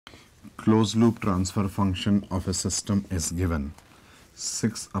closed loop transfer function of a system is given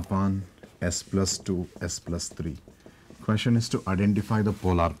 6 upon s plus 2 s plus 3. Question is to identify the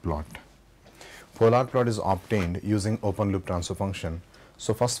polar plot. Polar plot is obtained using open loop transfer function.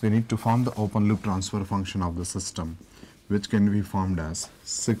 So first we need to form the open loop transfer function of the system, which can be formed as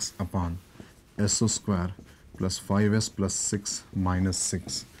 6 upon s square plus 5s plus 6 minus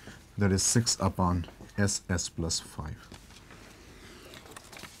 6, that is 6 upon s plus 5.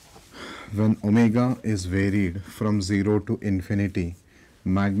 When omega is varied from 0 to infinity,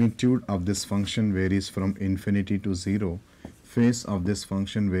 magnitude of this function varies from infinity to 0. Phase of this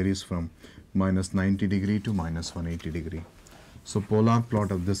function varies from minus 90 degree to minus 180 degree. So polar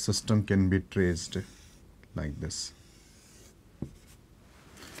plot of this system can be traced like this.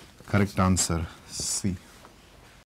 Correct answer C.